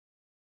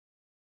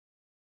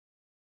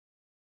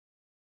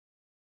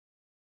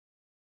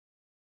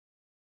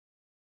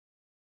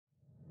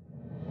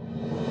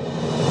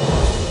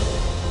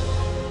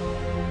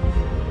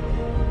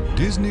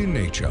Disney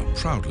Nature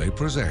proudly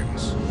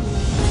presents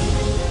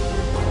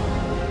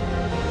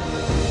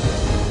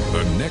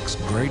the next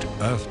great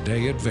Earth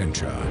Day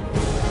adventure.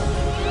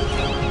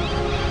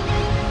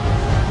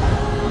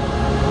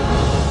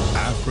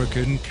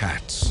 African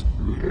cats.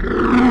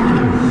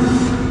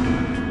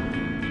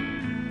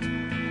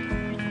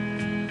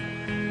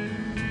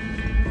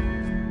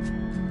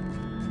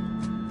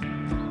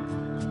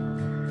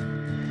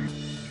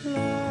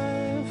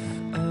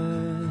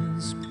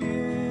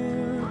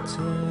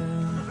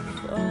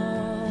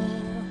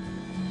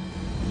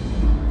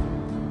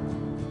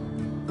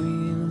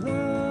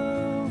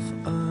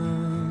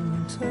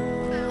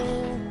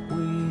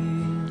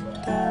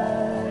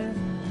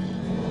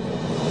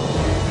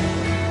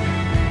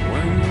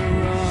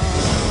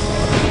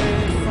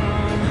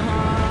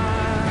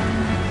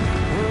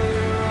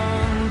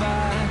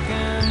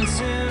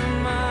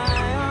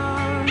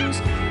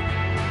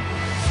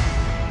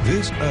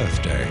 This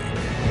Earth Day,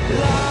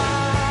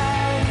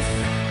 life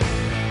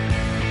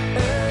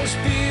is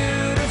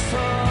beautiful.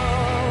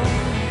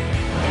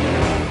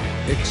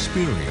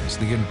 Experience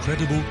the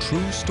incredible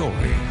true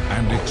story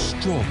and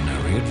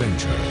extraordinary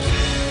adventures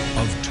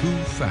of two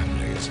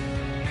families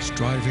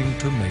striving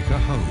to make a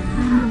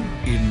home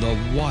in the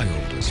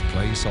wildest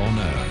place on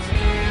Earth.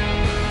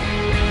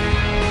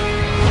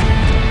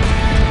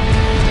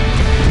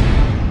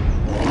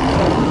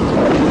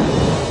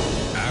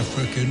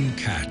 African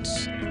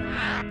Cats.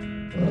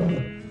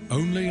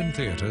 Only in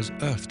theaters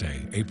Earth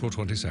Day, April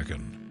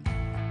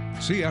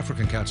 22nd. See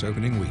African Cats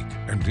opening week,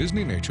 and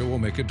Disney Nature will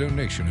make a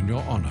donation in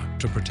your honor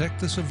to protect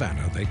the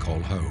savannah they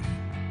call home.